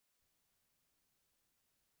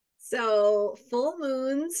So full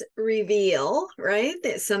moons reveal, right,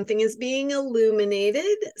 that something is being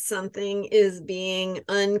illuminated, something is being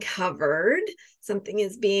uncovered, something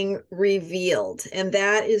is being revealed. And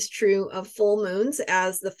that is true of full moons,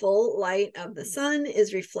 as the full light of the sun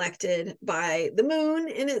is reflected by the moon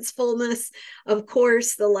in its fullness. Of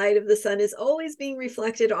course, the light of the sun is always being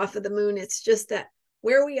reflected off of the moon. It's just that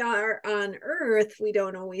where we are on Earth, we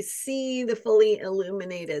don't always see the fully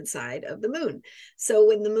illuminated side of the moon. So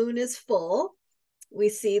when the moon is full, we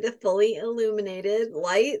see the fully illuminated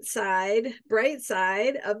light side, bright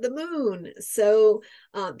side of the moon. So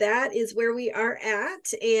that is where we are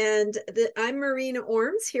at. And I'm Marina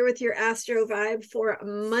Ormes here with your Astro Vibe for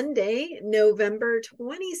Monday, November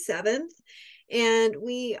 27th. And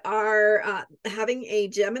we are having a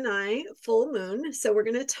Gemini full moon. So we're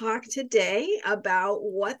going to talk today about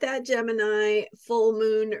what that Gemini full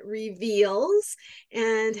moon reveals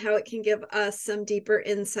and how it can give us some deeper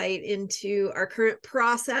insight into our current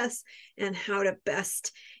process and how to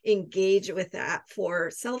best engage with that for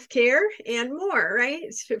self-care and more,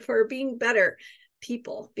 right? For being better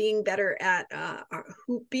people, being better at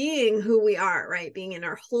being who we are, right? Being in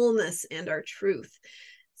our wholeness and our truth.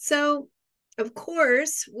 So of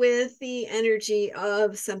course, with the energy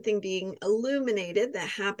of something being illuminated that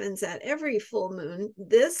happens at every full moon,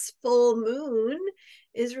 this full moon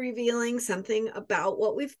is revealing something about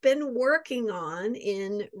what we've been working on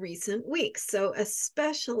in recent weeks. So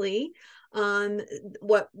especially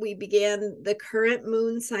what we began the current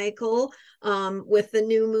moon cycle with the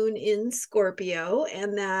new moon in Scorpio,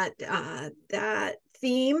 and that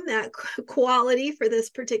theme, that quality for this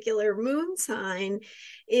particular moon sign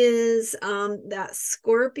is that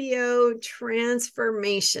Scorpio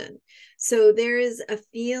transformation. So there is a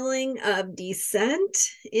feeling of descent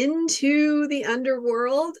into the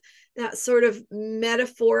underworld, that sort of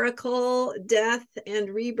metaphorical death and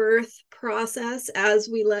rebirth process as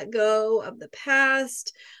we let go of the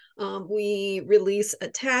past. We release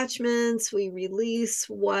attachments, we release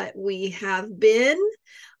what we have been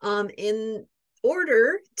in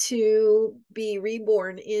order to be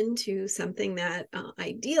reborn into something that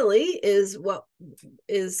ideally is what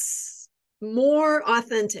is more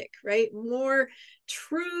authentic, right? More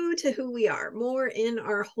true to who we are, more in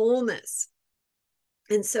our wholeness.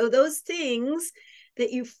 And so those things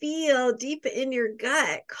that you feel deep in your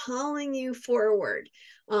gut calling you forward,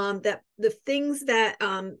 that the things that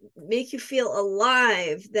make you feel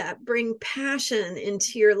alive, that bring passion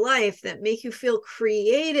into your life, that make you feel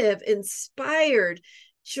creative, inspired,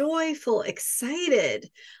 joyful, excited,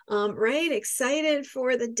 right? Excited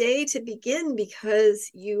for the day to begin because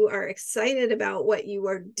you are excited about what you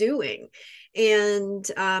are doing. And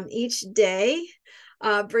each day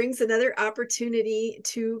brings another opportunity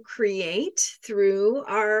to create through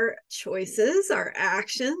our choices, our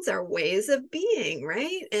actions, our ways of being,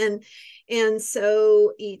 right? And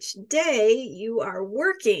so each day you are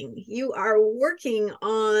working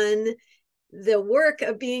on the work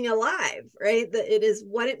of being alive, right? That it is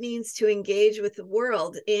what it means to engage with the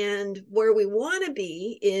world. And where we want to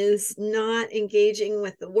be is not engaging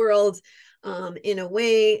with the world in a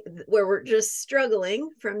way where we're just struggling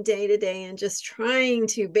from day to day and just trying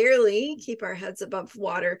to barely keep our heads above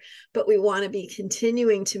water, but we want to be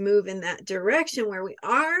continuing to move in that direction where we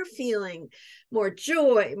are feeling more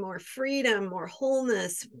joy, more freedom, more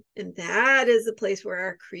wholeness. And that is the place where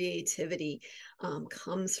our creativity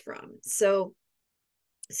comes from. So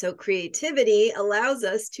creativity allows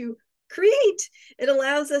us to create. It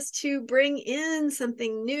allows us to bring in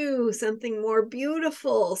something new, something more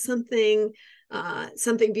beautiful, something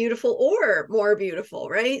beautiful or more beautiful,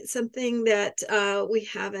 right? Something that we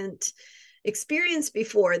haven't experienced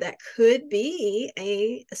before, that could be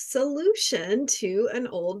a solution to an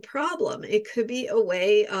old problem. It could be a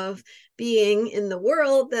way of being in the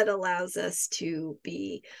world that allows us to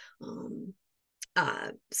be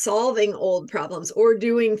solving old problems or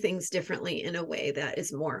doing things differently in a way that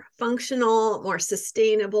is more functional, more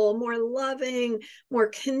sustainable, more loving, more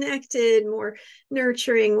connected, more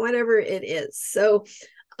nurturing, whatever it is. So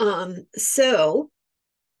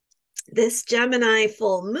this Gemini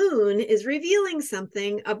full moon is revealing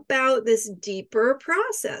something about this deeper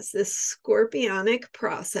process, this scorpionic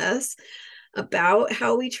process, about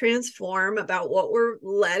how we transform, about what we're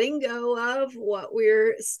letting go of, what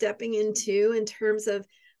we're stepping into in terms of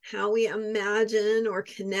how we imagine or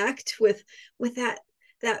connect with that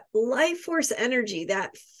life force energy,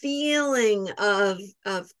 that feeling of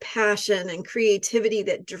passion and creativity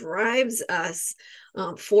that drives us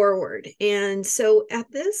forward. And so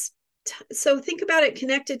at this so think about it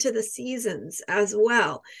connected to the seasons as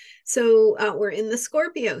well. So we're in the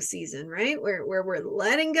Scorpio season, right? Where we're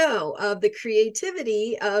letting go of the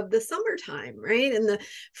creativity of the summertime, right? And the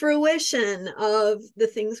fruition of the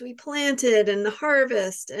things we planted and the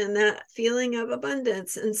harvest and that feeling of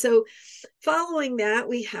abundance. And so following that,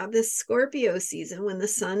 we have this Scorpio season when the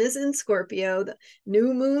sun is in Scorpio, the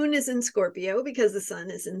new moon is in Scorpio because the sun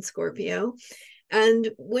is in Scorpio. And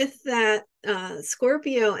with that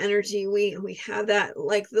Scorpio energy, we have that,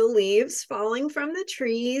 like the leaves falling from the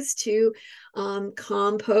trees, to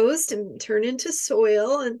compost and turn into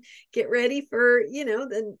soil and get ready for, you know,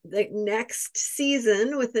 the next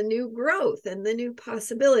season with the new growth and the new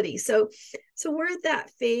possibility. So we're at that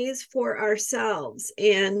phase for ourselves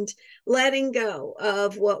and letting go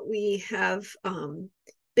of what we have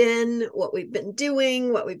been, what we've been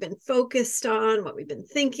doing, what we've been focused on, what we've been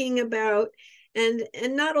thinking about. And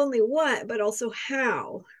not only what, but also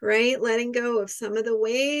how, right? Letting go of some of the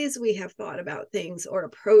ways we have thought about things or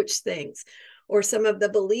approached things, or some of the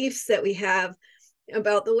beliefs that we have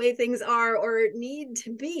about the way things are or need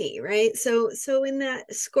to be, right? So in that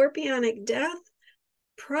scorpionic death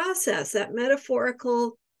process, that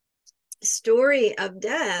metaphorical story of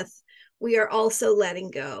death, we are also letting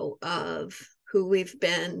go of who we've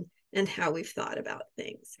been and how we've thought about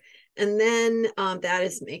things. And then that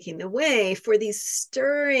is making the way for these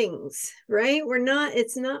stirrings, right?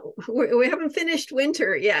 We haven't finished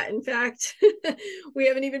winter yet. In fact, we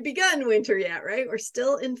haven't even begun winter yet, right? We're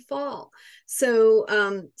still in fall. So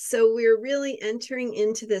we're really entering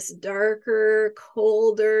into this darker,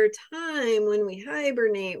 colder time when we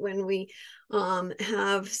hibernate, when we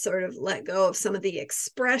have sort of let go of some of the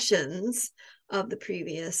expressions of the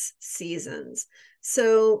previous seasons.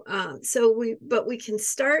 But we can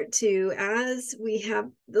start to, as we have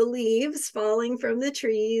the leaves falling from the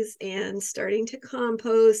trees and starting to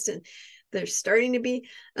compost, and there's starting to be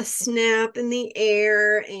a snap in the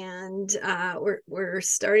air, and we're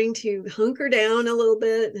starting to hunker down a little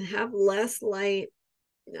bit and have less light.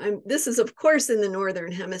 This is, of course, in the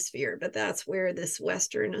Northern Hemisphere, but that's where this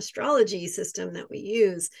Western astrology system that we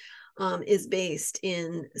use is based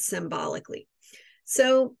in symbolically.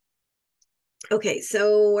 So, okay,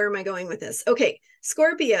 so where am I going with this? Okay,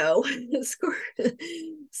 Scorpio.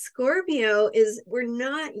 Scorpio is, we're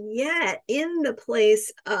not yet in the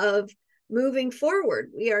place of moving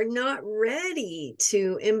forward. We are not ready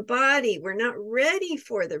to embody. We're not ready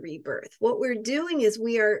for the rebirth. What we're doing is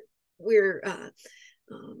we're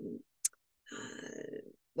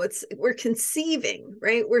conceiving,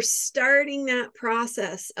 right? We're starting that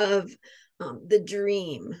process of the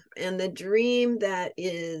dream, and the dream that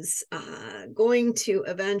is going to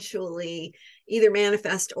eventually either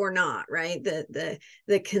manifest or not, right?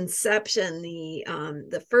 The conception,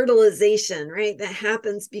 the fertilization, right? That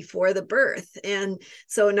happens before the birth. And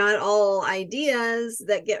so not all ideas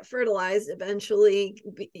that get fertilized eventually,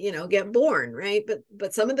 get born, right?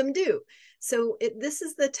 But some of them do. So this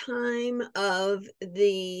is the time of the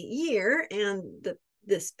year and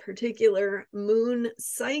this particular moon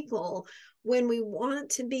cycle when we want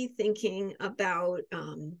to be thinking about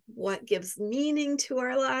what gives meaning to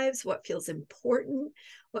our lives, what feels important,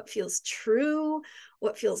 what feels true,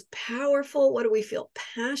 what feels powerful, what do we feel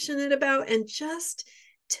passionate about, and just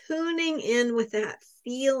tuning in with that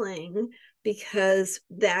feeling, because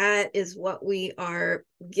that is what we are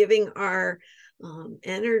giving our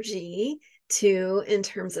energy to in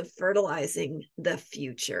terms of fertilizing the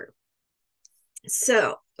future.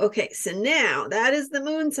 So, okay, so now that is the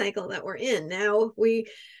moon cycle that we're in. Now we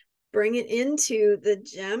bring it into the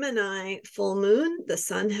Gemini full moon. The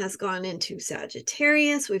sun has gone into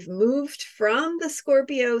Sagittarius. We've moved from the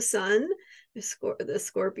Scorpio sun, the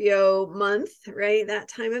Scorpio month, right? That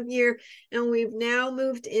time of year. And we've now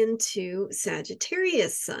moved into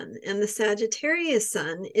Sagittarius sun. And the Sagittarius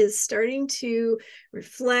sun is starting to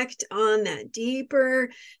reflect on that deeper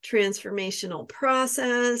transformational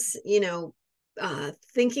process,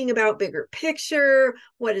 thinking about bigger picture.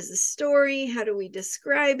 What is the story? How do we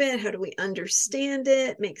describe it? How do we understand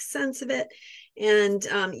it, make sense of it? And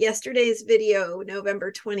yesterday's video,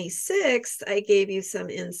 November 26th, I gave you some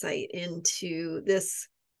insight into this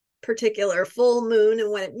particular full moon and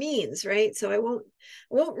what it means, right? So I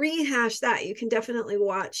won't rehash that. You can definitely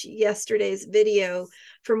watch yesterday's video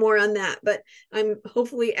for more on that, but I'm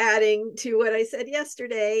hopefully adding to what I said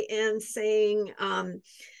yesterday and saying,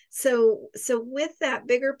 so with that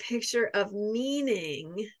bigger picture of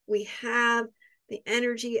meaning, we have the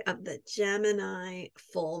energy of the Gemini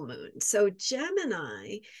full moon. So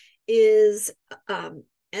Gemini is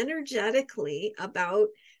energetically about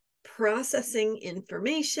processing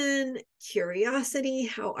information, curiosity,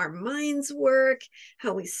 how our minds work,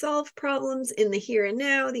 how we solve problems in the here and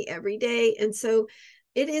now, the everyday. And so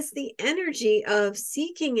it is the energy of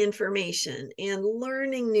seeking information and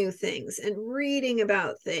learning new things and reading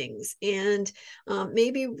about things and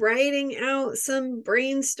maybe writing out some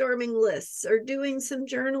brainstorming lists or doing some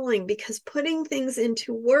journaling, because putting things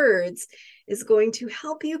into words is going to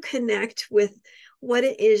help you connect with what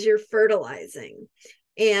it is you're fertilizing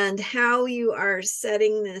and how you are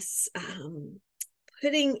setting this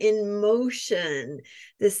putting in motion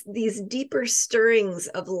these deeper stirrings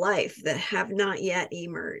of life that have not yet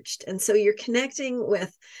emerged. And so you're connecting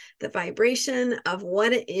with the vibration of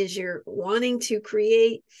what it is you're wanting to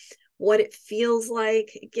create, what it feels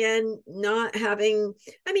like. Again, not having,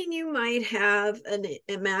 I mean, you might have an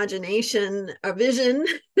imagination, a vision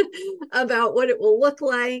about what it will look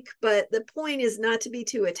like, but the point is not to be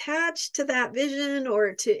too attached to that vision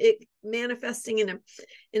or to it manifesting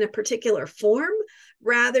in a particular form,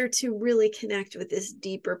 rather to really connect with this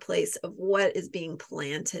deeper place of what is being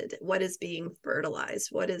planted, what is being fertilized,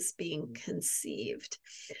 what is being conceived.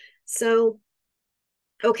 So,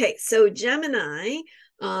 okay, so Gemini,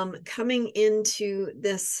 coming into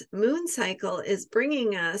this moon cycle is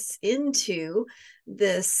bringing us into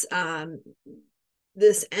this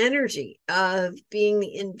this energy of being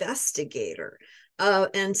the investigator.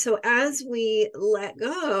 And so as we let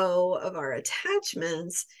go of our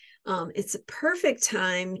attachments, it's a perfect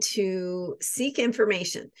time to seek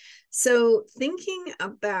information. So thinking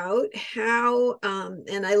about how,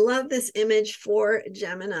 and I love this image for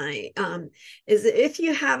Gemini, is if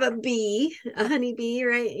you have a bee, a honeybee,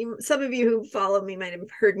 right? Some of you who follow me might have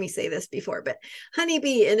heard me say this before, but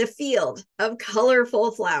honeybee in a field of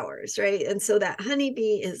colorful flowers, right? And so that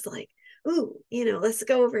honeybee is like, ooh, let's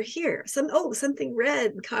go over here. Something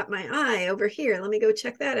red caught my eye over here. Let me go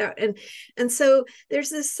check that out. And so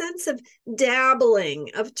there's this sense of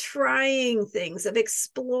dabbling, of trying things, of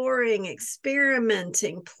exploring,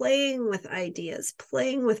 experimenting, playing with ideas,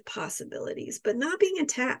 playing with possibilities, but not being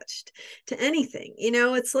attached to anything.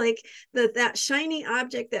 It's like that shiny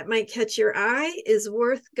object that might catch your eye is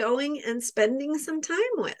worth going and spending some time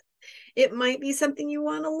with. It might be something you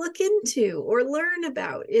want to look into or learn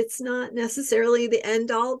about. It's not necessarily the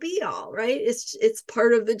end all be all, right? It's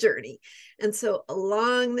part of the journey. And so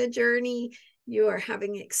along the journey, you are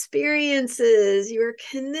having experiences, you're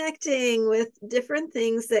connecting with different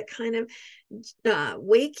things that kind of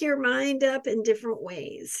wake your mind up in different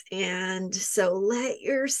ways. And so let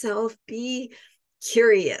yourself be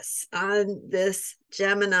curious on this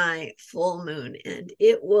Gemini full moon, and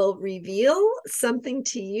it will reveal something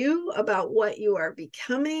to you about what you are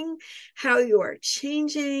becoming, how you are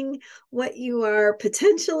changing, what you are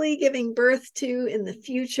potentially giving birth to in the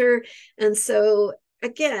future. And so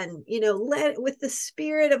again, with the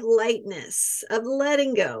spirit of lightness, of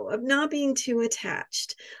letting go, of not being too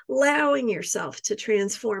attached, allowing yourself to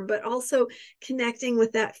transform, but also connecting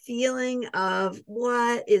with that feeling of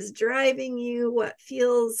what is driving you, what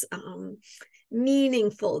feels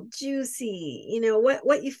meaningful, juicy,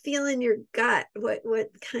 what you feel in your gut, what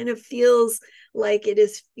kind of feels like it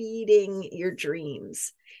is feeding your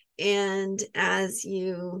dreams. And as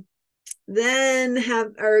you then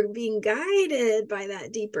are being guided by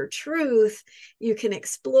that deeper truth, you can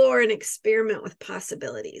explore and experiment with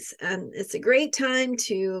possibilities. And it's a great time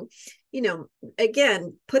to,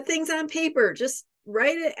 again, put things on paper, just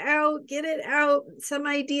write it out, get it out. Some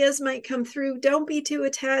ideas might come through. Don't be too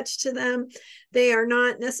attached to them. They are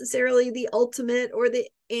not necessarily the ultimate or the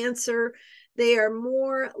answer. They are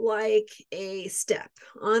more like a step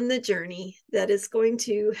on the journey that is going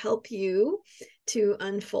to help you to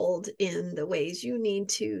unfold in the ways you need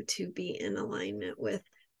to be in alignment with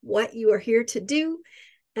what you are here to do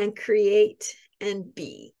and create and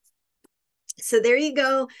be. So there you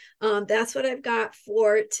go. That's what I've got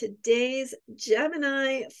for today's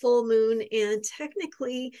Gemini full moon. And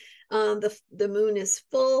technically, the moon is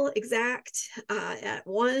full exact at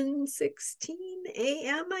 1:16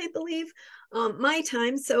 a.m., I believe, my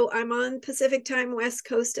time. So I'm on Pacific time, West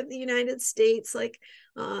Coast of the United States, like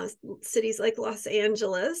cities like Los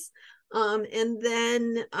Angeles. And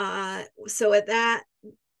then,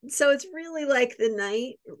 so it's really like the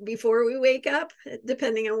night before we wake up,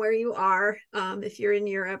 depending on where you are. If you're in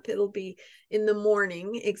Europe, it'll be in the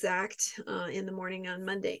morning, in the morning on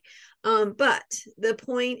Monday. But the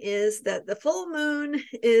point is that the full moon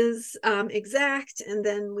is exact, and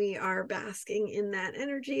then we are basking in that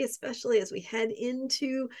energy, especially as we head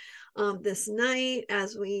into this night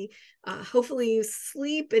as we hopefully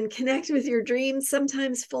sleep and connect with your dreams.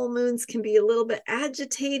 Sometimes full moons can be a little bit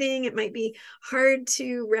agitating. It might be hard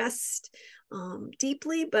to rest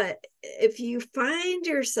deeply, but if you find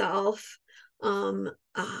yourself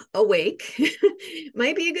awake,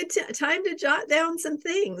 might be a good time to jot down some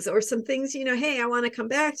things, or some things, you know, hey, I want to come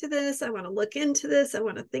back to this, I want to look into this, I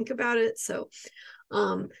want to think about it. So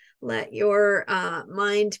let your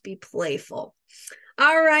mind be playful.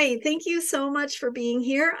 All right. Thank you so much for being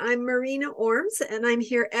here. I'm Marina Ormes, and I'm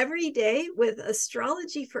here every day with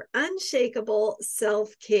Astrology for Unshakable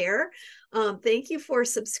Self-Care. Thank you for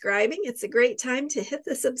subscribing. It's a great time to hit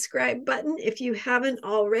the subscribe button if you haven't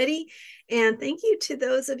already. And thank you to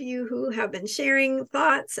those of you who have been sharing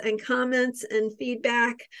thoughts and comments and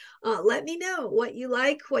feedback. Let me know what you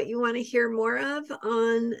like, what you want to hear more of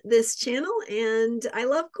on this channel. And I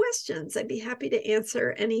love questions. I'd be happy to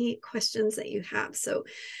answer any questions that you have. So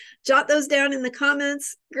jot those down in the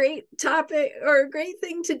comments. Great topic, or great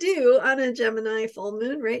thing to do on a Gemini full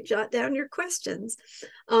moon, right? Jot down your questions.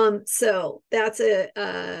 So that's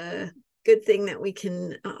a good thing that we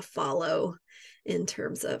can follow in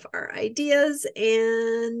terms of our ideas.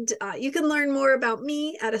 And you can learn more about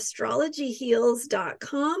me at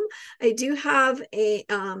astrologyheals.com. I do have a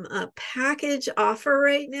package offer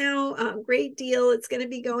right now. Great deal. It's going to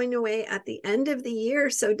be going away at the end of the year.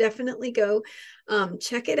 So definitely go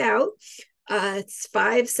check it out. It's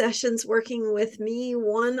 5 sessions working with me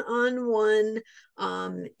one-on-one,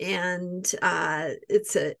 and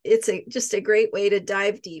it's just a great way to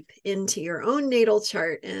dive deep into your own natal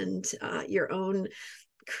chart and your own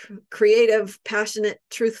creative, passionate,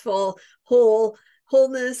 truthful,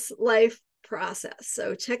 wholeness life process.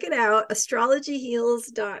 So check it out,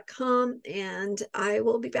 astrologyheals.com, and I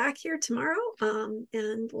will be back here tomorrow,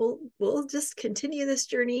 and we'll just continue this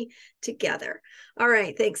journey together. All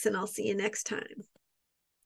right, thanks, and I'll see you next time.